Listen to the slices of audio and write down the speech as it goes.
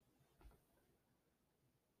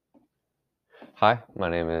Hi, my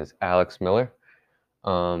name is Alex Miller.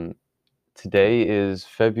 Um, Today is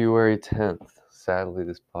February 10th. Sadly,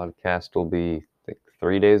 this podcast will be, I think,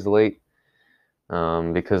 3 days late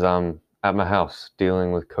because I'm at my house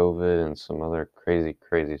dealing with COVID and some other crazy,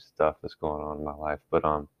 crazy stuff that's going on in my life. But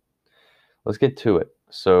let's get to it.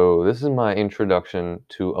 So, this is my introduction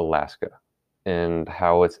to Alaska and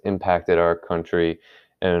how it's impacted our country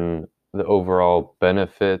and the overall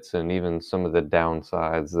benefits and even some of the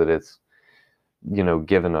downsides that it's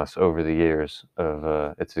given us over the years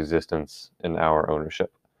of its existence and our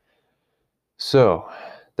ownership. So,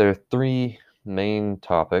 there are three main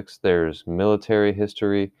topics. There's military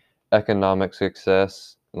history, economic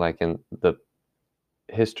success, like in the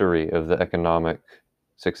history of the economic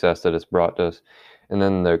success that it's brought us, and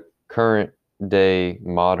then the current day,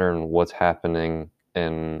 modern, what's happening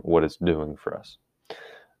and what it's doing for us.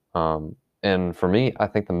 And for me, I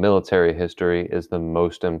think the military history is the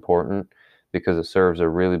most important because it serves a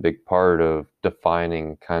really big part of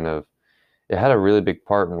defining it had a really big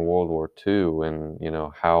part in World War II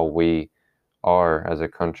and, how we are as a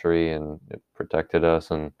country and it protected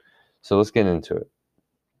us. And so let's get into it.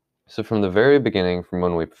 So from the very beginning, from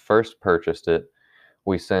when we first purchased it,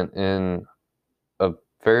 we sent in a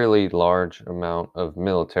fairly large amount of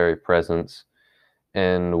military presence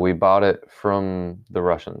and we bought it from the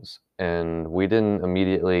Russians. And we didn't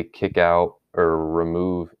immediately kick out or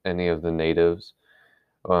remove any of the natives.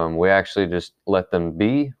 We actually just let them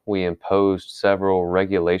be. We imposed several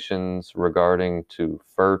regulations regarding to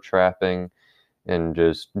fur trapping and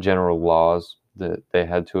just general laws that they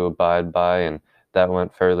had to abide by, and that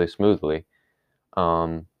went fairly smoothly.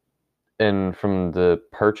 Um, and from the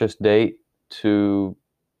purchase date to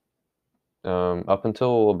up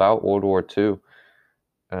until about World War II,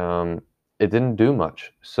 um, it didn't do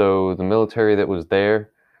much. So the military that was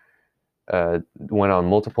there went on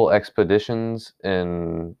multiple expeditions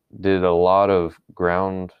and did a lot of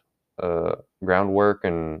uh, groundwork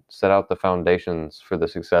and set out the foundations for the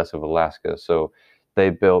success of Alaska. So they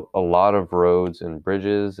built a lot of roads and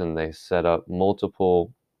bridges, and they set up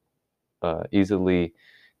multiple easily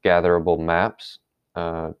gatherable maps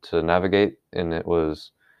to navigate, and it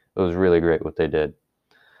was really great what they did.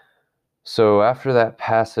 So after that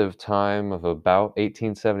passive time of about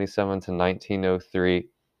 1877 to 1903,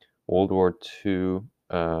 World War II,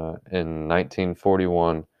 in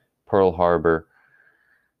 1941, Pearl Harbor.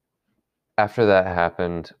 After that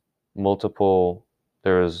happened,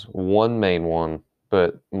 there was one main one,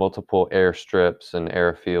 but multiple airstrips and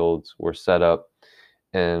airfields were set up,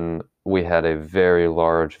 and we had a very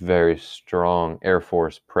large, very strong Air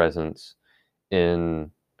Force presence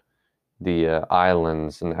in the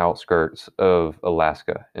islands and outskirts of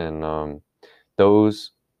Alaska. And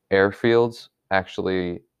those airfields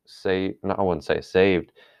actually no, I wouldn't say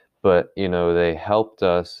saved, but they helped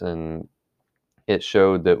us, and it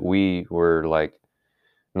showed that we were like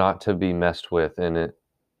not to be messed with, and it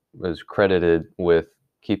was credited with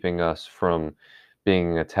keeping us from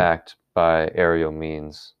being attacked by aerial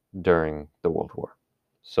means during the World War.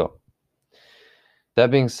 So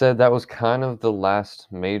that being said, that was kind of the last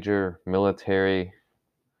major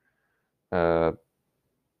uh,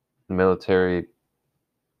 military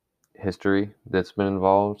history that's been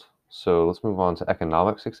involved. So let's move on to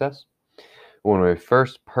economic success. When we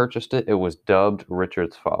first purchased it, it was dubbed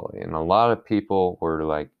Richard's Folly, and a lot of people were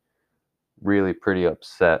like really pretty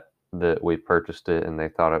upset that we purchased it, and they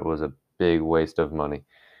thought it was a big waste of money.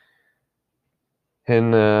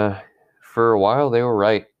 And for a while, they were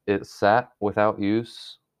right. It sat without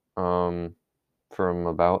use from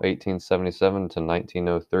about 1877 to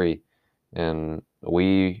 1903, and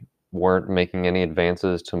we weren't making any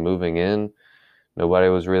advances to moving in. Nobody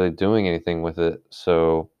was really doing anything with it,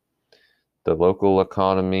 so the local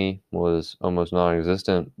economy was almost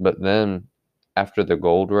non-existent. But then, after the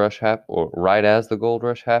gold rush happened, or right as the gold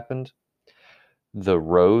rush happened, the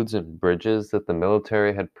roads and bridges that the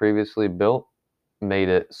military had previously built made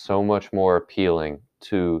it so much more appealing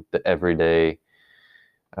to the everyday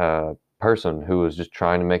person who was just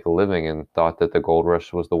trying to make a living and thought that the gold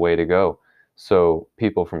rush was the way to go. So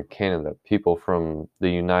people from Canada, people from the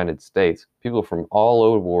United States, people from all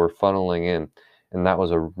over were funneling in, and that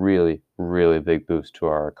was a really, really big boost to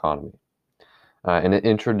our economy. And it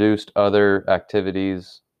introduced other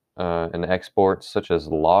activities and exports such as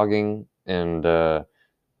logging and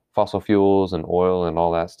fossil fuels and oil and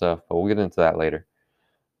all that stuff, but we'll get into that later.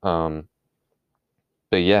 Um,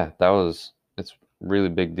 but yeah, it's a really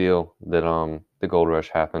big deal that the gold rush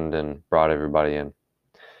happened and brought everybody in.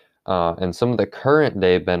 And some of the current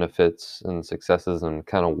day benefits and successes and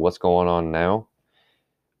kind of what's going on now.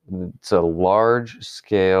 It's a large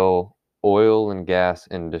scale oil and gas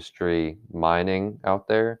industry mining out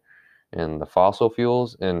there and the fossil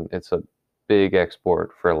fuels, and it's a big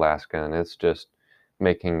export for Alaska, and it's just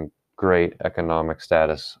making great economic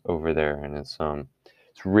status over there, and it's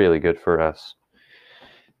really good for us.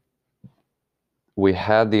 We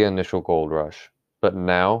had the initial gold rush, but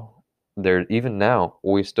even now,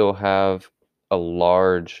 we still have a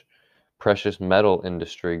large precious metal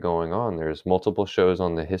industry going on. There's multiple shows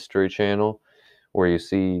on the History Channel where you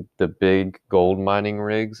see the big gold mining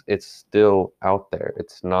rigs. It's still out there.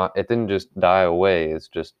 It didn't just die away. It's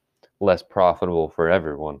just less profitable for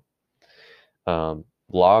everyone.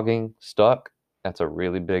 Logging stuck. That's a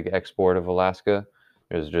really big export of Alaska.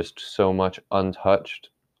 There's just so much untouched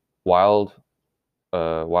wilderness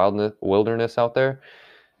out there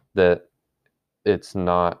that it's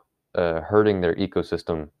not hurting their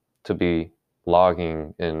ecosystem to be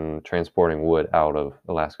logging and transporting wood out of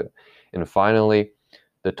Alaska. And finally,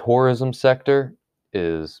 the tourism sector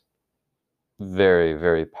is very,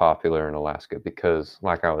 very popular in Alaska because,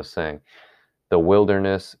 like I was saying, the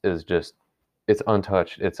wilderness is just, it's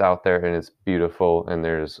untouched. It's out there and it's beautiful, and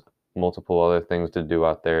there's multiple other things to do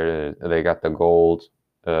out there. They got the gold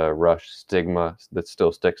rush stigma that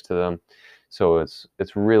still sticks to them. So it's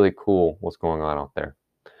really cool what's going on out there.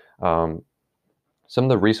 Some of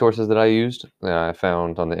the resources that I used, I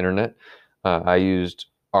found on the internet. I used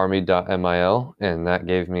army.mil, and that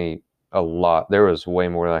gave me a lot. There was way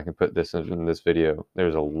more than I can put this in this video.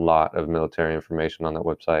 There's a lot of military information on that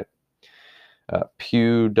website.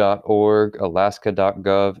 Pew.org,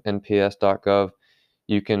 alaska.gov, nps.gov.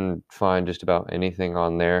 You can find just about anything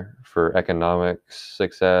on there for economic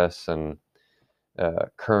success and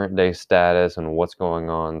current day status and what's going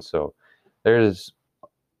on. So there's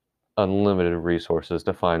unlimited resources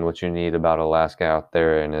to find what you need about Alaska out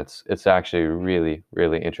there, and it's actually really,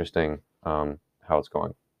 really interesting how it's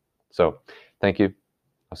going. So thank you.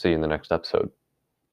 I'll see you in the next episode.